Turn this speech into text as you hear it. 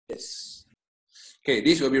Yes. Okay,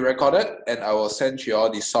 this will be recorded and I will send you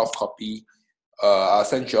all the soft copy. I'll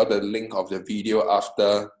send you all the link of the video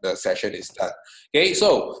after the session is done. Okay,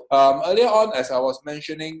 so earlier on, as I was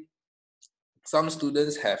mentioning, some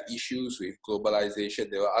students have issues with globalization.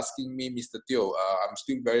 They were asking me, Mr. Teo, I'm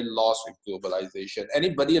still very lost with globalization.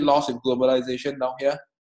 Anybody lost with globalization down here?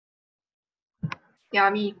 Yeah,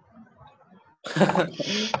 me.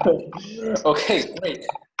 Okay, great.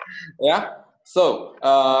 Yeah, so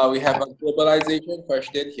we have a globalization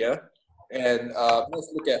question here, and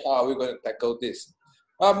let's look at how are we going to tackle this.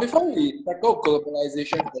 Before we tackle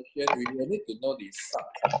globalization question, we will need to know the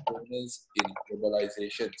subcomponents in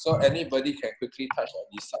globalization. So anybody can quickly touch on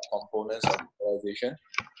the subcomponents of globalization.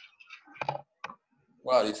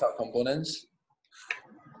 What are the subcomponents?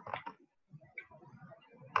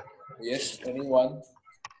 Yes, anyone?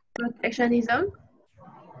 Protectionism.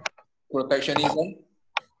 Protectionism.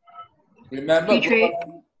 Remember, Free trade.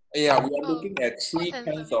 yeah, we are looking at three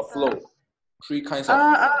kinds of flow. Three kinds of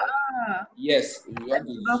Yes, we want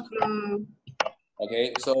to. Labor flow.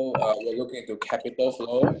 Okay, so we're looking into capital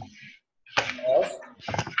flow of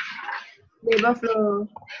Labor flow.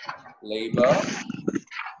 labor.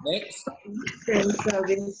 Next, And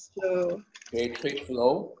service flow. trade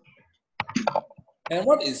flow. And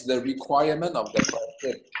what is the requirement of the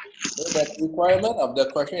question? So the requirement of the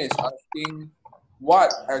question is asking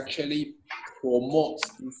what actually promotes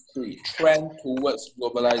these three trend towards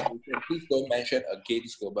globalization. Please don't mention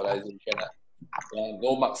against globalization. Yeah,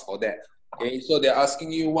 no marks for that. Okay, so they're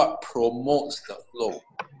asking you what promotes the flow.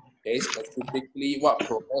 Okay, specifically what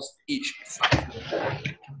promotes each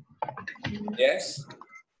subcomponent. Yes.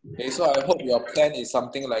 Okay, so I hope your plan is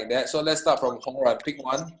something like that. So let's start from Hong Ran. Pick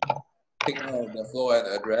one. Pick one of the flow and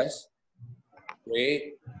address.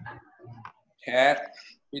 Trade,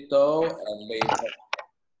 capital, and labor.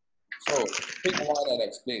 So pick one and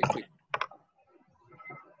explain. Quick.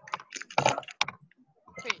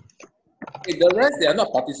 Okay, the rest they are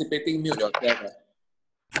not participating. Mute yourself.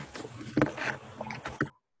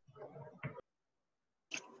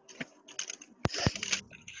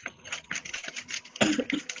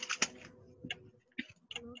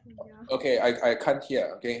 Okay, I can't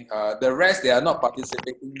hear. Okay, the rest they are not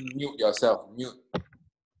participating. Mute yourself. Mute.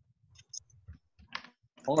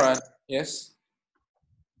 Hong Ran, yes.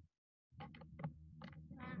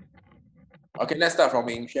 Okay, let's start from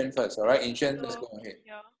Yingshen first. All right, Yingshen, let's go ahead.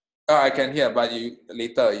 Yeah. Oh, I can hear, but you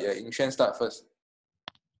later. Yeah, Yingshen start first.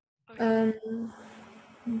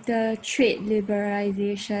 The trade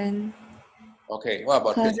liberalization Okay, what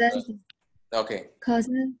about causes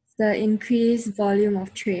the increased volume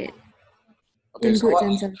of trade Okay, in so goods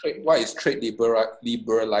and services. what is trade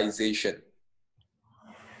liberalization?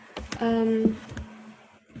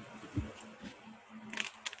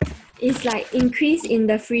 It's like increase in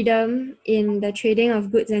the freedom in the trading of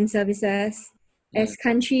goods and services as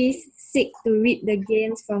countries seek to reap the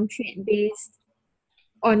gains from trade based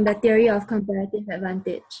on the theory of comparative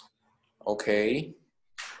advantage. Okay.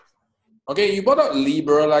 Okay, you brought up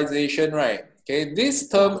liberalization, right? Okay, this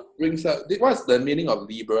term brings up, what's the meaning of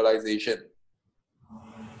liberalization?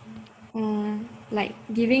 Like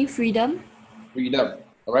giving freedom. Freedom,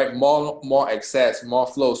 all right? More access, more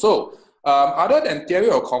flow. So, other than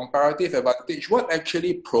theory of comparative advantage, what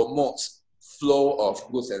actually promotes flow of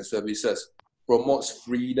goods and services? Promotes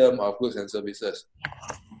freedom of goods and services?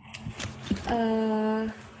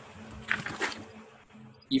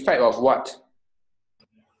 Effect of what?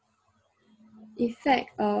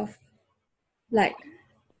 Effect of like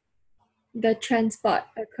the transport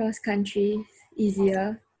across countries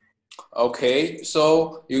easier. Okay,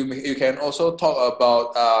 so you can also talk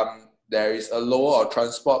about there is a lower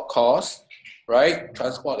transport cost, right?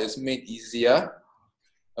 Transport is made easier.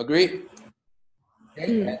 Agreed?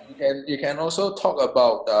 Okay, and you can also talk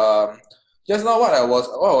about just now what I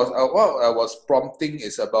was prompting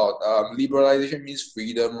is about liberalization means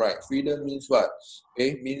freedom, right? Freedom means what?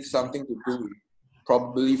 Okay, means something to do with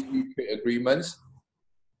probably free trade agreements.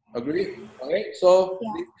 Agree? Okay, so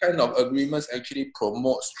this kind of agreements actually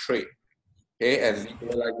promotes trade. Okay, and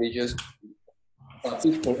liberalizations.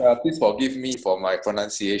 Please forgive me for my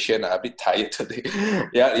pronunciation. I'm a bit tired today.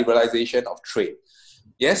 Yeah, liberalization of trade.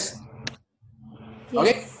 Yes?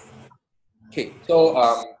 Okay. Okay, so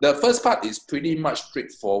the first part is pretty much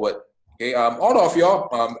straightforward. Okay, all of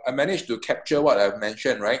y'all, I managed to capture what I've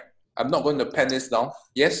mentioned, right? I'm not going to pen this down.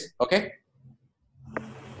 Yes? Okay.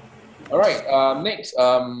 All right. Next,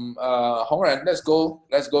 Hong Ran, let's go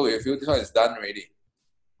with you. This one is done already.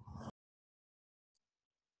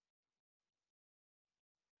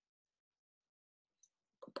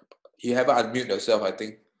 You haven't unmute yourself, I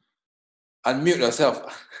think. Unmute yourself.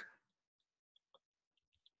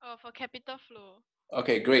 For capital flow.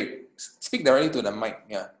 Okay, great. Speak directly to the mic.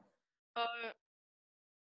 Yeah. Uh,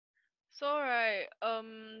 so right,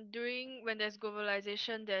 during when there's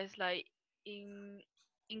globalization, there's like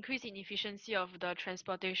increase in efficiency of the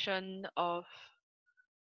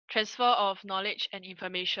transfer of knowledge and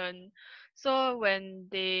information. So when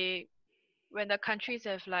the countries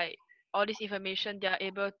have like all this information, they are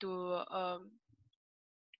able to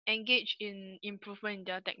engage in improvement in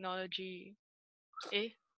their technology.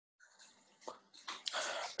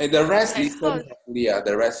 And the rest, Like listen how carefully.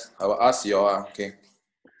 The rest, I will ask you. Okay.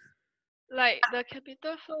 like the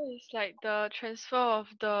capital flow is like the transfer of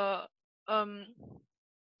the um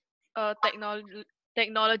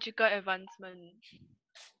technological advancement.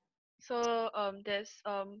 So there's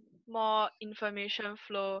more information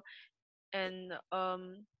flow and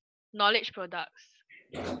knowledge products.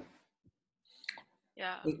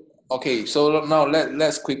 Yeah. Okay, so now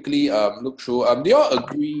let's quickly look through. Do you all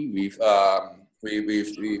agree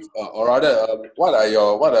or rather, what are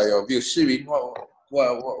your views? Shirin,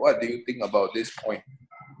 what do you think about this point?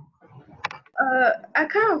 I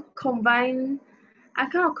kind of combine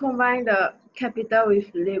the capital with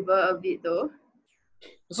labor a bit though.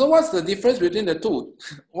 So what's the difference between the two?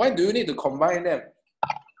 Why do you need to combine them?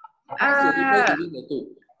 What's the difference Uh, between the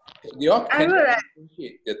two? Do you all I can would like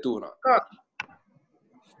differentiate the two now? got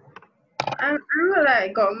I would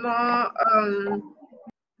like got more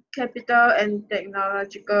capital and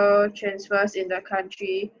technological transfers in the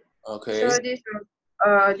country. Okay. So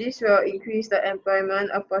this will increase the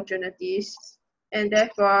employment opportunities and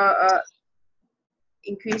therefore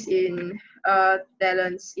increase in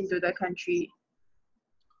talents into the country,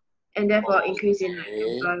 and therefore increase in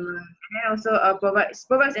employment, and then also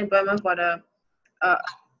provides employment for the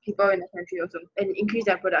people in the country also, and increase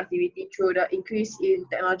their productivity through the increase in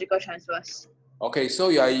technological transfers. Okay, so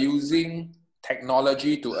you are using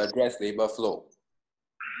technology to address labor flow.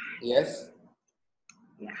 Yes?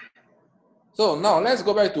 Yeah. So now let's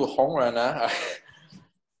go back to Hong Ren. I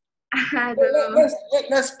don't know.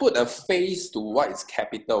 Let's put a face to what is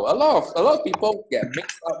capital. A lot of people get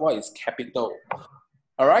mixed up what is capital.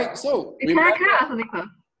 All right, so remember, Can I ask something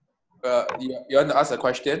first? you want to ask a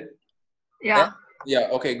question? Yeah. Yeah,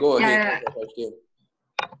 okay, go ahead. Yeah. Ask the question.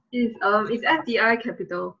 Is FDI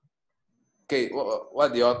capital? Okay,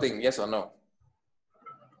 what do you all think? Yes or no?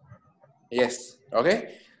 Yes.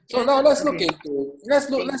 Okay. So now let's look Okay. into let's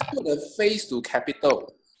put a face to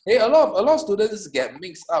capital. Okay, a lot of students get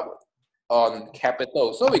mixed up on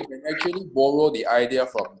capital. So we can actually borrow the idea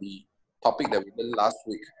from the topic that we did last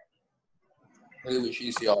week, which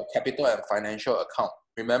is your capital and financial account.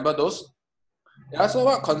 Remember those? Yeah, so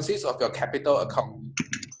what consists of your capital account?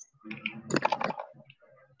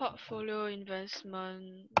 Portfolio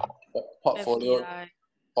investment, Portfolio, FDI.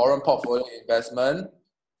 foreign portfolio investment,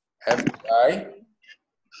 FDI,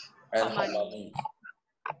 and Hot hot money. money.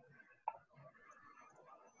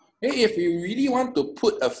 Hey, if you really want to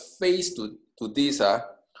put a face to this, all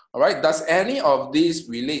right, does any of these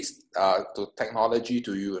relates to technology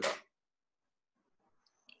to you?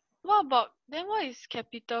 What is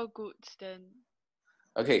capital goods then?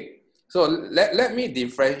 Okay, so let me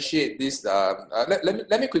differentiate this.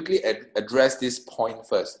 Let me quickly address this point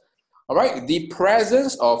first. All right, the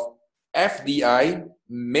presence of FDI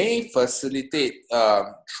may facilitate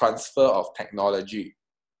transfer of technology,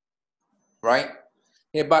 right?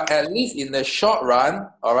 Yeah, but at least in the short run,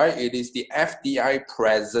 all right, it is the FDI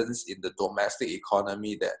presence in the domestic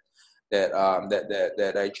economy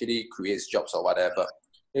that actually creates jobs or whatever.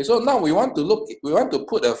 Okay, so now we want to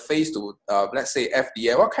put a face to let's say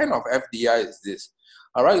FDI. What kind of FDI is this?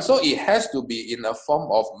 All right, so it has to be in a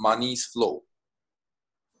form of money's flow.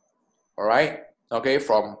 All right, okay,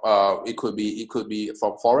 from it could be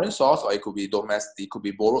from foreign source, or it could be domestic. It could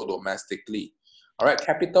be borrowed domestically. All right,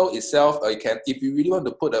 capital itself, if you really want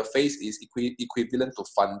to put a face, is equivalent to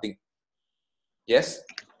funding. Yes.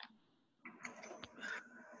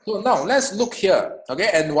 So now let's look here, okay,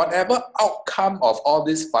 and whatever outcome of all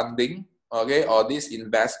this funding, okay, or this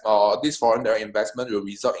foreign direct investment will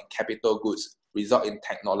result in capital goods, result in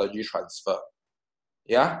technology transfer.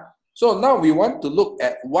 Yeah. So now we want to look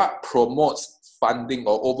at what promotes funding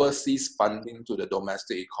or overseas funding to the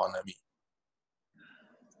domestic economy.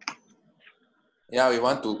 Yeah, we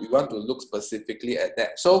want to look specifically at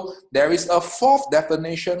that. So there is a fourth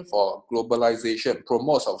definition for globalization: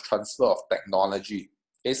 promotes of transfer of technology.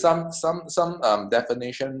 Okay, some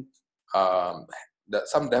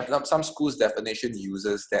definition, some schools definition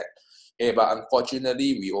uses that. Okay, but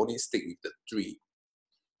unfortunately we only stick with the three.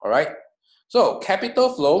 All right. So capital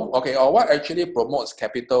flow. Okay, or what actually promotes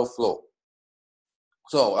capital flow?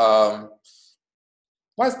 So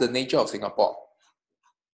What's the nature of Singapore?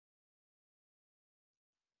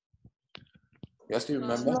 You still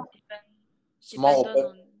remember? Small Dependent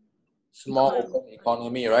open, on small economy. open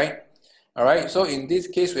economy, right? All right. So in this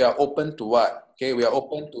case, we are open to what? Okay, we are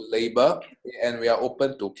open to labor, and we are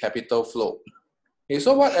open to capital flow. Okay,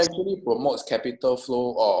 so what actually promotes capital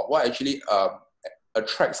flow, or what actually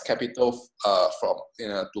attracts capital from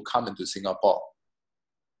to come into Singapore?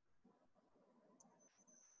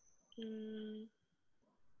 Mm,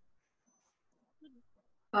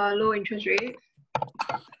 Low interest rate.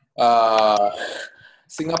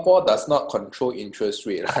 Singapore does not control interest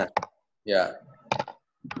rate. Yeah.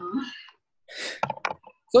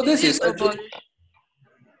 So this is actually,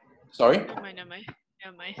 sorry. Never mind.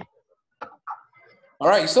 All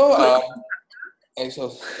right. So so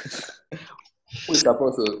who is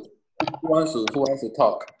supposed to? Who wants to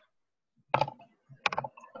talk?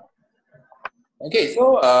 Okay.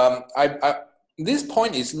 So this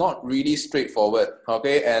point is not really straightforward.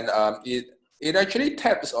 Okay, and it actually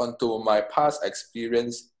taps onto my past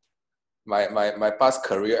experience, my past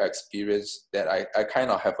career experience, that I kind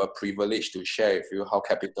of have a privilege to share with you how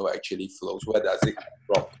capital actually flows. Where does it come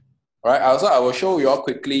from? All right. Also, I will show you all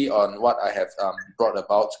quickly on what I have brought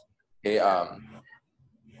about. Okay.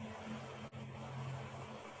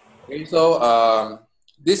 Okay. So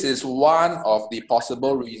this is one of the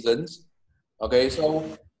possible reasons. Okay.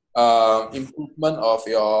 So improvement of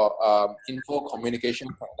your info communication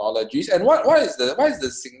technologies, and what is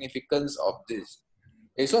the significance of this?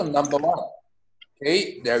 Okay. So number one.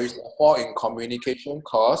 Okay, there is a fall in communication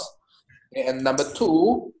cost. Okay, and number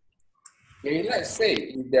two, okay, let's say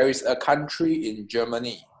if there is a country in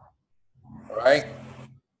Germany, right?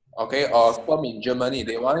 Okay, or a firm in Germany,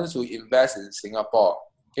 they want to invest in Singapore.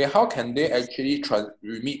 Okay, how can they actually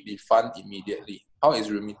remit the fund immediately? How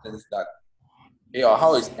is remittance done? Okay, or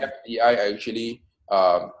how is FDI actually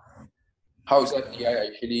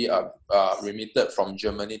remitted from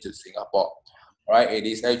Germany to Singapore? Right, it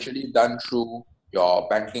is actually done through your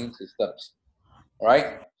banking systems.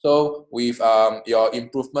 Right? So with your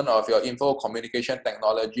improvement of your info communication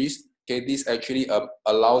technologies, okay, this actually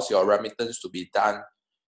allows your remittance to be done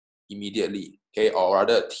immediately, okay, or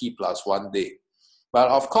rather T+1 day. But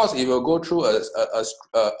of course, it will go through a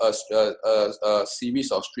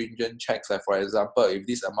series of stringent checks. Like for example, if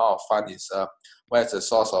this amount of fund is where's the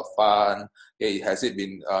source of fund? Okay, has it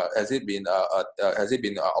been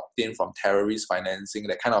obtained from terrorist financing?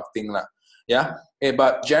 That kind of thing, lah. Yeah. Okay,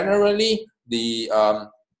 but generally the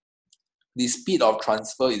speed of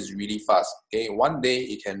transfer is really fast. Okay, one day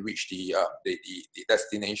it can reach the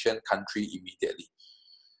destination country immediately.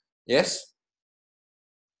 Yes.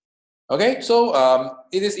 Okay, so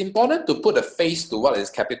it is important to put a face to what is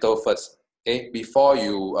capital first. Okay, before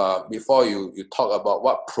you talk about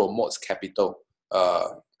what promotes capital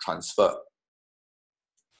transfer.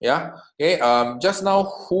 Yeah. Okay. Just now,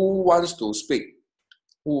 who wants to speak?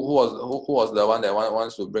 Who was the one that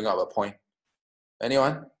wants to bring up a point?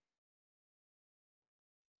 Anyone?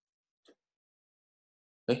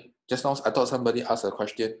 Just now, I thought somebody asked a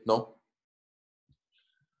question. No?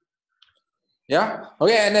 Yeah?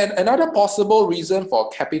 Okay, and then another possible reason for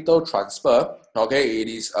capital transfer, okay, it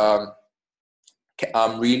is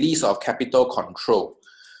release of capital control.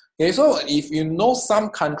 Okay, so if you know some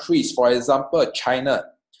countries, for example, China,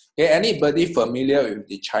 okay, anybody familiar with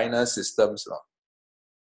the China systems?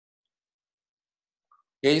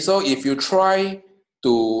 Okay, so if you try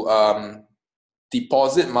to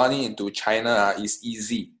deposit money into China, it's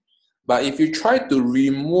easy. But if you try to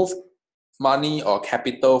remove money or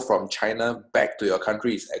capital from China back to your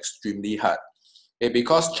country, it's extremely hard. Okay,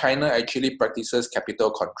 because China actually practices capital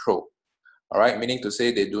control. All right, meaning to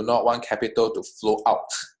say they do not want capital to flow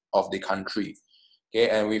out of the country. Okay,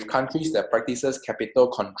 and with countries that practices capital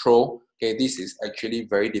control, okay, this is actually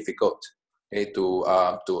very difficult. Okay,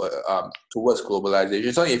 towards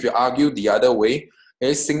globalization. So if you argue the other way,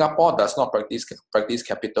 okay, Singapore does not practice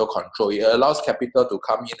capital control. It allows capital to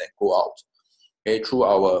come in and go out. Okay, through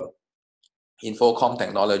our infocom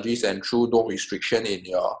technologies and through no restriction in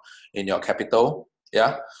your capital.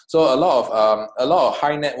 Yeah. So a lot of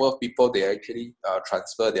high net worth people, they actually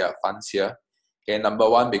transfer their funds here. Okay, number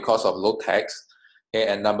one, because of low tax. Okay,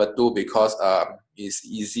 and number two, because it's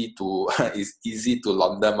easy to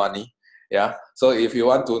launder money. Yeah. So if you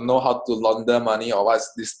want to know how to launder money or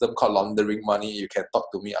what's this term called laundering money, you can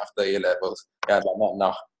talk to me after A levels. Yeah, but not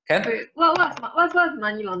now. Can? Wait, what's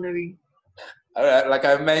money laundering? Alright, like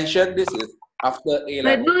I mentioned, this is after A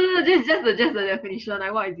Like, level. no, just the definition.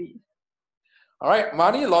 Like, what is it? All right,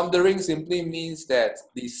 money laundering simply means that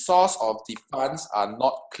the source of the funds are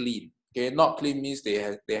not clean. Okay, not clean means they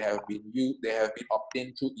have been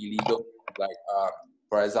obtained through illegal, like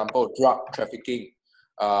for example, drug trafficking,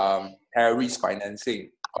 terrorist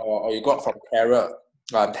financing, or you got from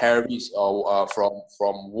terrorists, or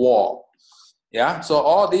from war. Yeah, so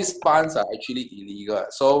all these funds are actually illegal.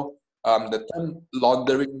 So the term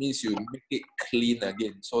laundering means you make it clean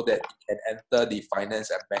again so that it can enter the finance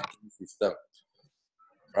and banking system,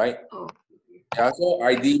 right? Oh. Yeah, so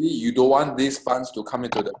ideally, you don't want these funds to come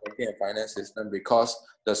into the banking and finance system because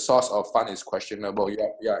the source of fund is questionable.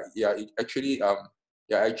 You're actually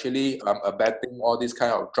abetting all these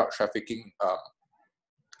kind of drug trafficking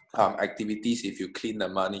activities if you clean the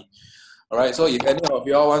money. All right. So if any of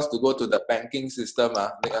y'all wants to go to the banking system,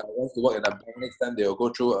 wants to work in a bank next time, they will go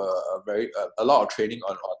through a lot of training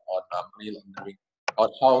on money laundering, on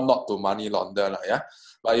how not to money launder, yeah.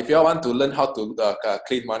 But if y'all want to learn how to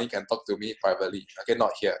clean money, can talk to me privately. Okay,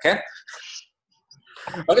 not here. Okay.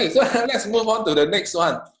 Okay. So let's move on to the next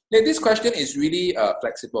one. Okay, this question is really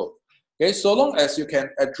flexible. Okay, so long as you can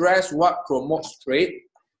address what promotes trade,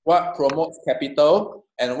 what promotes capital,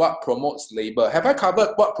 and what promotes labor. Have I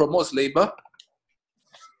covered what promotes labor?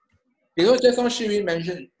 Because just now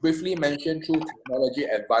Shirin briefly mentioned through technology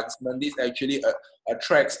advancement, this actually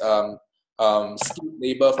attracts skilled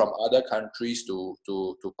labor from other countries to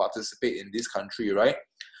participate in this country, right?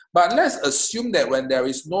 But let's assume that when there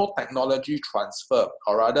is no technology transfer,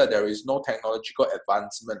 or rather there is no technological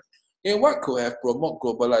advancement, what could have promote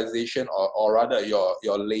globalization, or rather your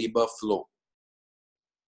labor flow?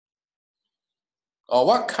 Or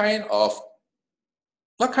what kind of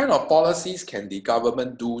policies can the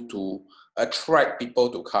government do to attract people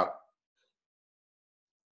to come?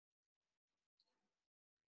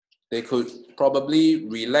 They could probably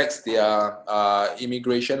relax their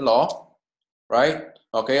immigration law, right?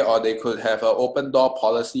 Okay, or they could have an open door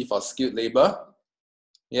policy for skilled labor.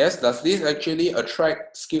 Yes, does this actually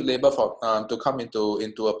attract skilled labor to come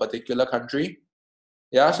into a particular country?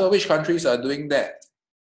 Yeah, so which countries are doing that?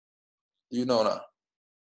 Do you know?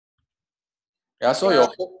 Yeah, so Yeah.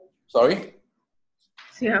 sorry?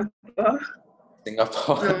 Singapore.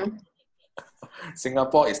 Singapore. No.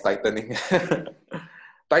 Singapore is tightening.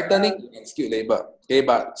 Tightening and skilled labor. Okay,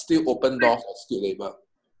 but still open door for skilled labor.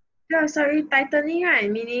 Yeah, sorry, tightening, right?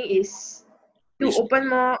 Meaning is to open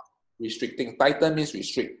more. Restricting. Tighten means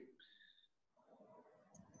restrict.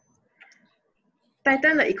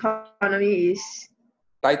 Tighten the economy is.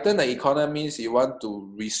 Tighten the economy means you want to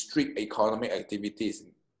restrict economic activities.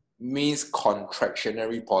 Means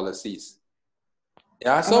contractionary policies.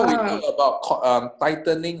 Yeah, so we talk about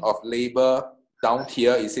tightening of labor down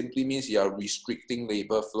here. It simply means you are restricting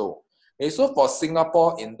labor flow. Okay, so for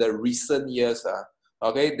Singapore in the recent years,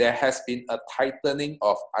 okay, there has been a tightening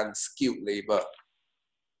of unskilled labor,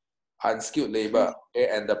 okay,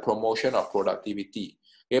 and the promotion of productivity.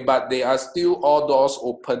 Okay, but they are still all doors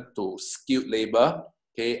open to skilled labor,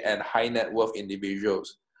 okay, and high net worth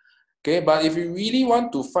individuals. Okay, but if you really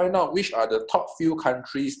want to find out which are the top few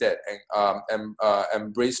countries that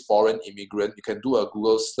embrace foreign immigrants, you can do a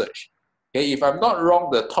Google search. Okay, if I'm not wrong,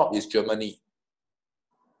 the top is Germany.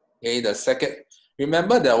 Okay, the second,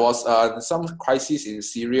 remember there was some crisis in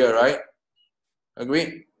Syria, right?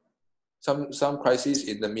 Agreed? Some crisis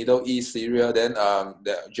in the Middle East, Syria. Then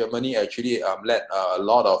Germany actually let a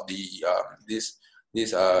lot of these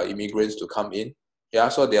immigrants to come in. Yeah,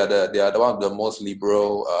 so they are one of the most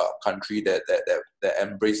liberal country that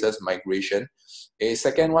embraces migration. A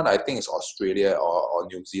second one I think is Australia or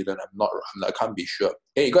New Zealand. I can't be sure.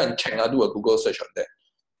 Hey, go and check. I'll do a Google search on that.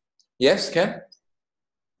 Yes, Ken?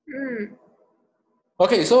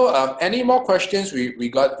 Okay, so any more questions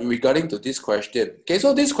regarding to this question? Okay,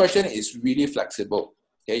 so this question is really flexible.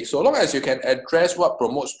 Okay, so long as you can address what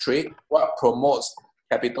promotes trade, what promotes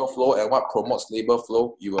capital flow, and what promotes labor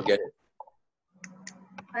flow, you will get it.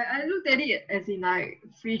 I looked at it as in like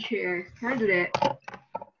free trade. Can I do that?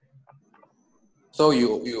 So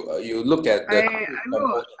you look at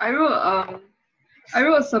the I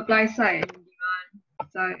wrote supply side and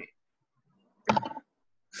demand side.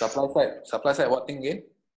 Supply side what thing again?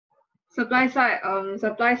 Supply side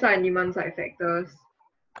and demand side factors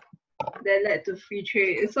that led to free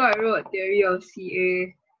trade. So I wrote theory of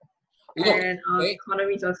CA and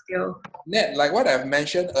economies of scale. Ned, like what I've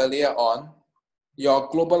mentioned earlier on, your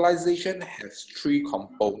globalization has three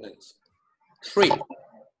components: trade,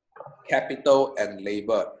 capital, and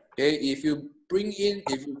labor. Okay, if you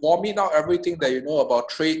vomit out everything that you know about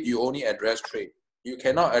trade, you only address trade. You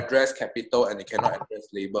cannot address capital and you cannot address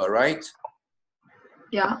labor, right?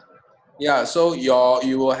 Yeah. Yeah, so you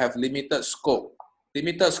will have limited scope.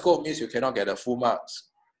 Limited scope means you cannot get the full marks.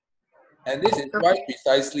 And this is why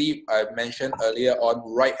precisely I mentioned earlier on,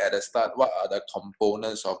 right at the start, what are the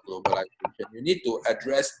components of globalization? You need to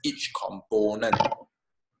address each component.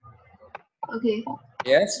 Okay.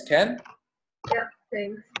 Yes, Ken? Yeah,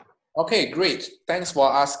 thanks. Okay, great. Thanks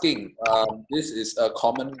for asking. This is a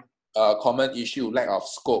common issue, lack of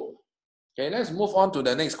scope. Okay, let's move on to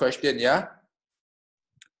the next question, yeah?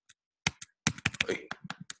 Okay.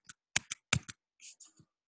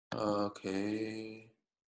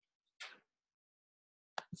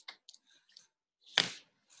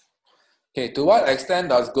 Okay, to what extent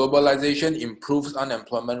does globalization improve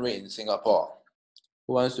unemployment rate in Singapore?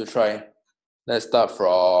 Who wants to try? Let's start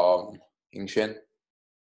from Ying Xuan.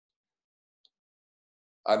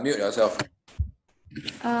 Unmute yourself.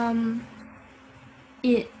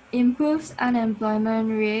 It improves unemployment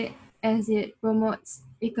rate as it promotes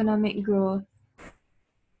economic growth.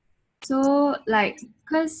 So like,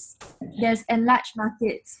 because there's enlarged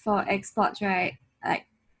markets for exports, right? Like,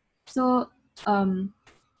 so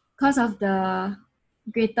because of the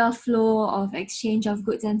greater flow of exchange of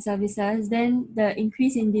goods and services, then the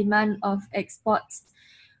increase in demand of exports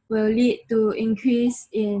will lead to increase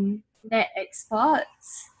in net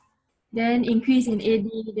exports, then increase in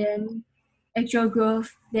AD, then actual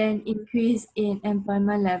growth, then increase in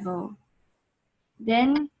employment level.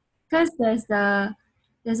 Then, because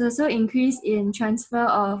there's also increase in transfer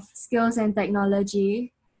of skills and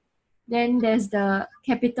technology, then there's the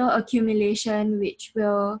capital accumulation, which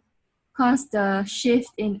will cause the shift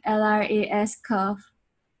in LRAS curve,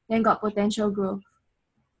 then got potential growth.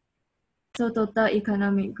 So total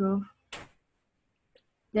economic growth.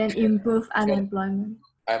 Then improve unemployment.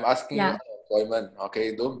 I'm asking Yeah. you unemployment,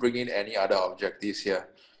 okay? Don't bring in any other objectives here.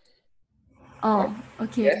 Oh,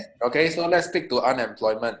 okay. Yes. Okay, so let's stick to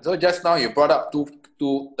unemployment. So just now you brought up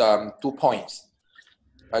two points.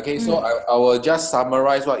 Okay, so I will just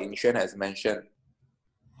summarize what Ying Xuan has mentioned.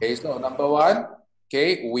 Okay, so number one,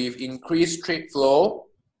 okay, we've increased trade flow.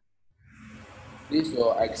 This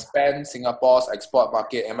will expand Singapore's export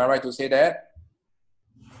market. Am I right to say that?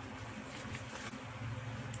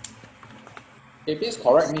 Okay, please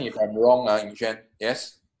correct me if I'm wrong, Ying Xuan.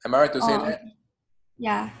 Yes? Am I right to say that?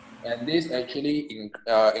 Yeah. And this actually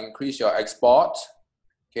increase your export,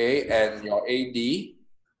 okay, and your AD,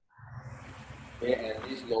 okay, and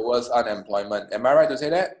this lowers unemployment. Am I right to say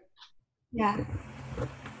that? Yeah.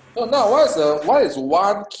 So now, what is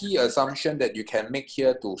one key assumption that you can make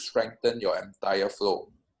here to strengthen your entire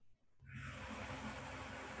flow?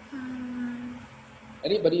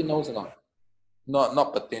 Anybody knows or not?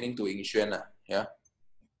 Not pertaining to Ying Xuan, yeah?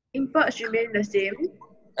 Imports remain the same.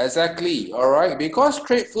 Exactly, all right, because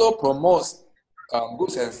trade flow promotes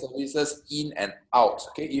goods and services in and out.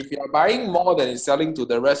 Okay, if you are buying more than is selling to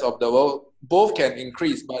the rest of the world, both can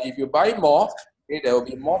increase. But if you buy more, okay, there will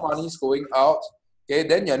be more monies going out. Okay,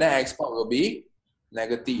 then your net export will be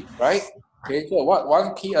negative, right? Okay, so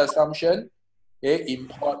one key assumption? Okay,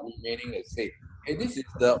 import remaining the same. Okay,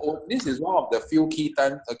 this is one of the few key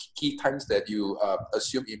times that you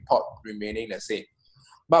assume import remaining the same.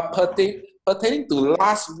 But pertaining to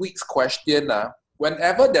last week's question,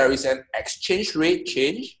 whenever there is an exchange rate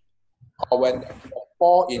change, or when there is a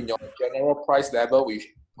fall in your general price level, which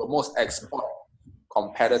promotes export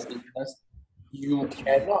competitiveness, you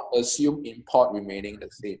cannot assume import remaining the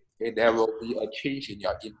same. Okay, there will be a change in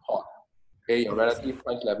your import. Okay, your relative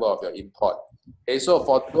price level of your import. Okay, so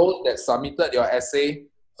for those that submitted your essay,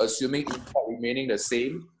 assuming import remaining the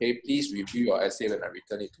same, okay, please review your essay when I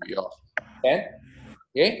return it to you.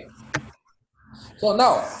 Okay. So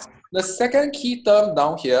now, the second key term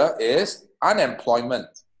down here is unemployment.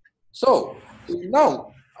 So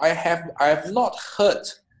now I have not heard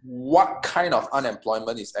what kind of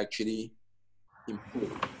unemployment is actually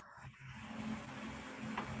improved.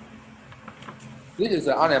 This is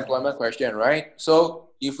an unemployment question, right? So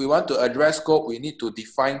if we want to address scope, we need to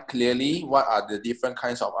define clearly what are the different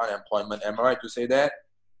kinds of unemployment. Am I right to say that?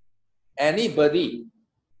 Anybody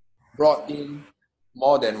brought in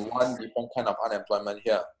more than one different kind of unemployment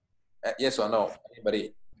here? Yes or no?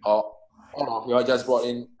 Anybody? Or all of you all just brought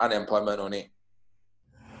in unemployment only?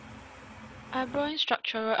 I brought in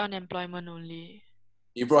structural unemployment only.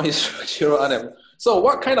 You brought in structural unemployment. So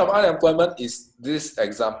what kind of unemployment is this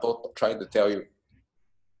example trying to tell you?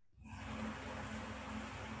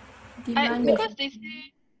 Because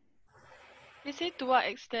they say to what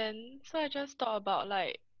extent, so I just thought about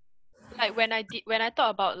like when I thought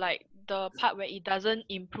about like the part where it doesn't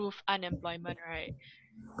improve unemployment, right?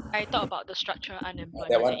 I thought about the structural unemployment.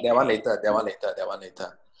 That one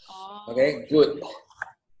later. Oh, Okay, good.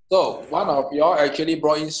 So one of y'all actually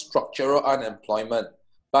brought in structural unemployment.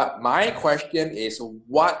 But my question is,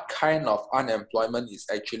 what kind of unemployment is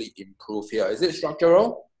actually improved here? Is it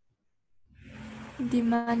structural?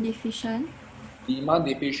 Demand deficient. Demand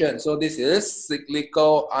deficient. So this is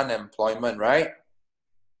cyclical unemployment, right?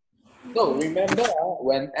 So remember,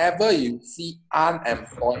 whenever you see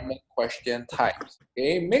unemployment question types,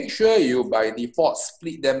 okay, make sure you by default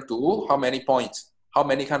split them to how many points? How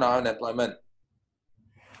many kind of unemployment?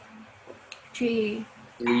 3.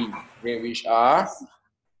 3. Okay, which are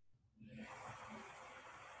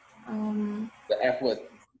the F word.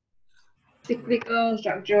 Cyclical,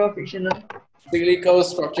 structural, frictional. Cyclical,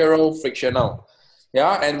 structural, frictional.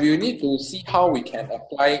 Yeah, and we need to see how we can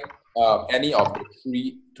apply any of the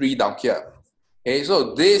three down here. Okay,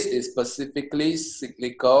 so this is specifically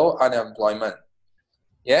cyclical unemployment.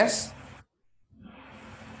 Yes.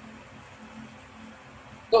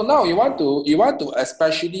 So now you want to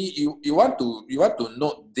especially you want to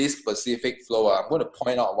note this specific flow. I'm going to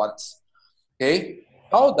point out once. Okay,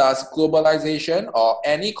 how does globalization or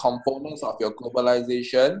any components of your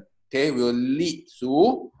globalization, okay, will lead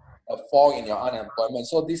to a fall in your unemployment?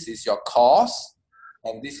 So this is your cause,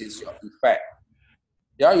 and this is your effect.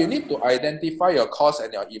 Yeah, you need to identify your cause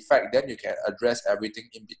and your effect, then you can address everything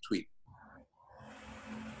in between.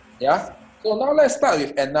 Yeah. So now let's start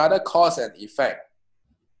with another cause and effect.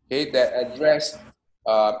 Okay, that address.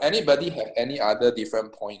 Anybody have any other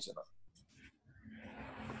different points or not?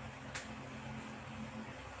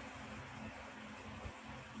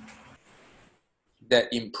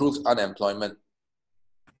 That improves unemployment.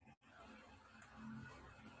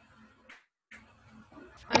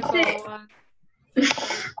 I got one. Go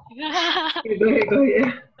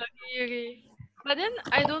ahead. Okay. But then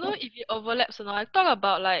I don't know if it overlaps or not. I talk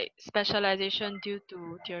about like specialization due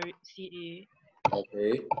to theory CA.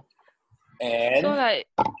 Okay. So And like,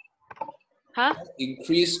 huh?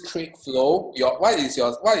 increase trade flow. What is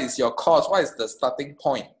your cause? What is the starting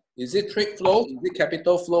point? Is it trade flow? Is it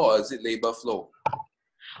capital flow, or is it labor flow?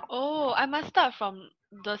 Oh, I must start from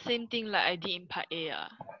the same thing like I did in part A.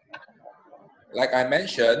 Like I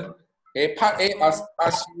mentioned, okay, part A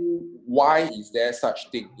asks you why is there such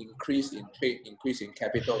thing? Increase in trade, increase in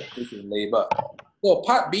capital, increase in labor. So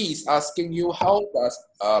part B is asking you how does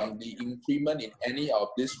the increment in any of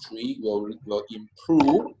these three will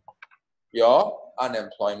improve your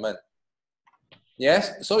unemployment.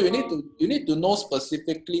 Yes, so you need to know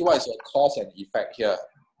specifically what is your cause and effect here.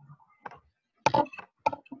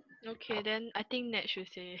 Okay, then I think Nat should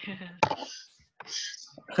say.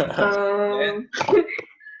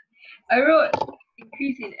 I wrote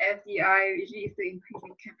increase in FDI, which leads to increase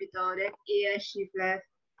in capital. Then AS shift left,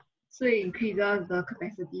 so it increases the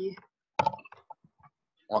capacity.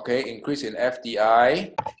 Okay, increase in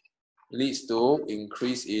FDI leads to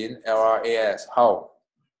increase in LRAS. How?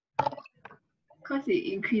 Because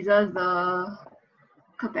it increases the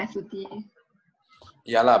capacity.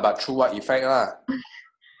 Yeah lah, but through what effect lah?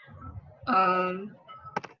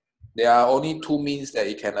 There are only two means that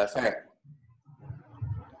it can affect.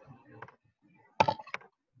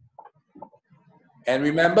 And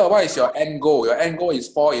remember, what is your end goal? Your end goal is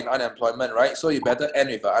fall in unemployment, right? So you better end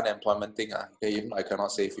with an unemployment thing. Okay, if not, I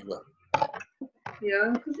cannot save you.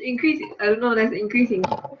 Yeah, because increase, I don't know, there's increase in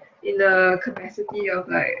the capacity of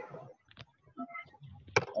like.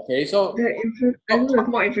 Okay, so. I know there's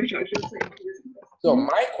more infrastructure. So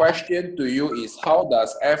my question to you is, how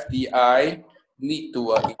does FDI lead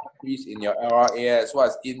to an increase in your LRAS?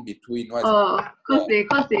 What's in between?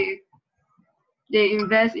 Because they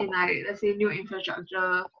invest in like, let's say, new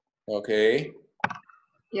infrastructure. Okay.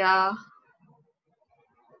 Yeah.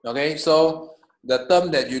 Okay, so the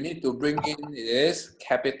term that you need to bring in is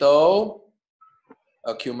capital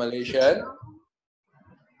accumulation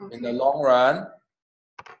in the long run,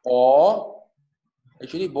 or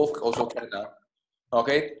actually both also can.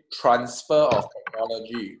 Okay, transfer of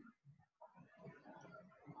technology.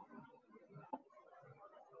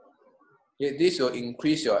 Okay, this will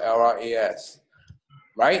increase your LRAS,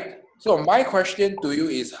 right? So my question to you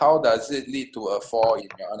is, how does it lead to a fall in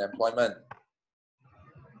your unemployment?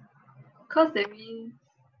 Because that means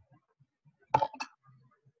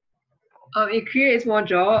it creates more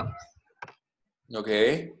jobs.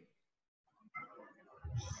 Okay.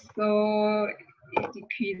 So it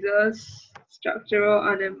decreases structural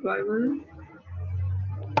unemployment.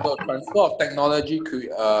 So transfer of technology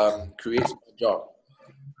creates more job.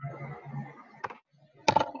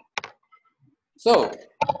 So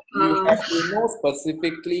you have to know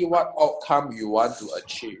specifically what outcome you want to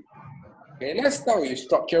achieve. Okay, let's start with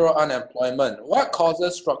structural unemployment. What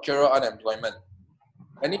causes structural unemployment?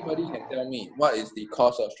 Anybody can tell me what is the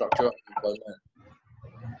cause of structural unemployment?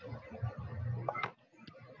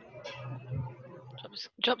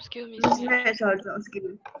 skill mismatch. Mismatch or job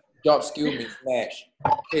skill? Job skill mismatch.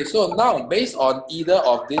 Okay, so now based on either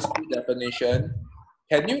of these two definitions,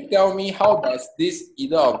 can you tell me how does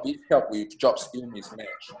either of these help with job skill mismatch?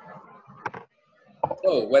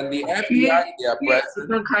 So when the FDI they are present,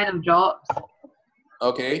 different kind of jobs.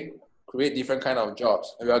 okay, create different kind of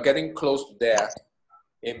jobs. And we are getting close to there,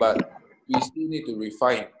 okay, but we still need to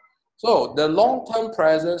refine. So the long-term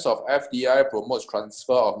presence of FDI promotes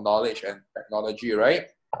transfer of knowledge and technology, right?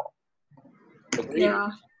 Agreed? Yeah.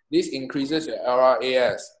 This increases your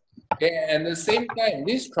LRAS. Okay, and at the same time,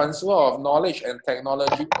 this transfer of knowledge and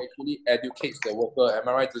technology actually educates the worker. Am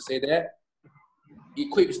I right to say that?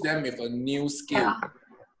 Equips them with a new skill. Yeah.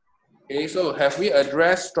 Okay, so have we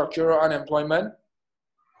addressed structural unemployment?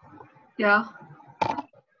 Yeah.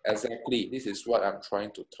 Exactly. This is what I'm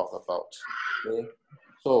trying to talk about. Okay,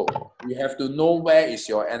 so you have to know where is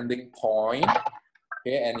your ending point.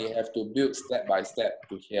 Okay, and you have to build step by step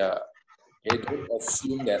to here. Okay, don't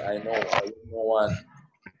assume that I know one.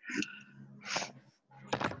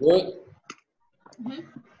 Good.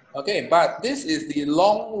 Okay, but this is the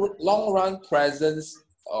long run presence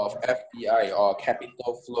of FDI or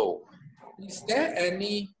capital flow. Is there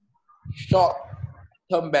any short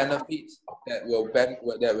term benefits that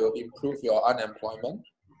will improve your unemployment?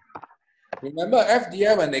 Remember,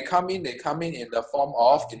 FDI when they come in the form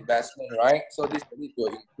of investment, right? So this will lead to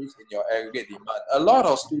an increase in your aggregate demand. A lot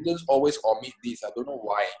of students always omit this. I don't know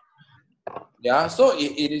why. Yeah, so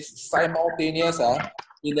it is simultaneous.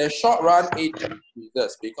 In the short run, it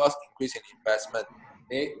increases because increase in investment.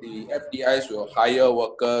 Okay, the FDIs will hire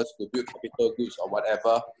workers to build capital goods or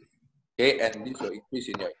whatever. Okay, and this will increase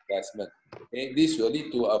in your investment. Okay, this will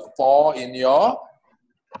lead to a fall in your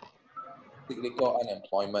cyclical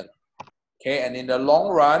unemployment. Okay, and in the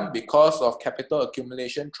long run, because of capital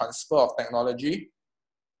accumulation, transfer of technology,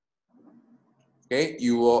 okay,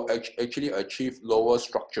 you will actually achieve lower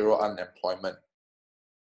structural unemployment.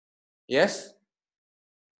 Yes?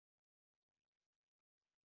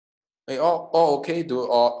 Hey, all okay?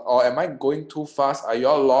 Or am I going too fast? Are you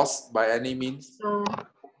all lost by any means? So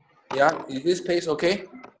Yeah, is this pace okay?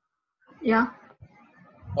 yeah.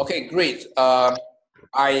 Okay, great.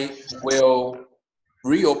 I will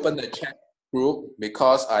reopen the chat group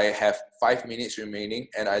because I have 5 minutes remaining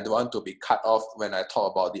and I don't want to be cut off when I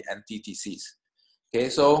talk about the NTTCs. Okay,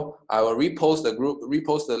 so I will repost the group,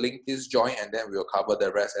 repost the link, please join, and then we'll cover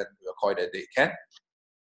the rest and we'll call it a day. Can?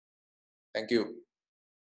 Thank you.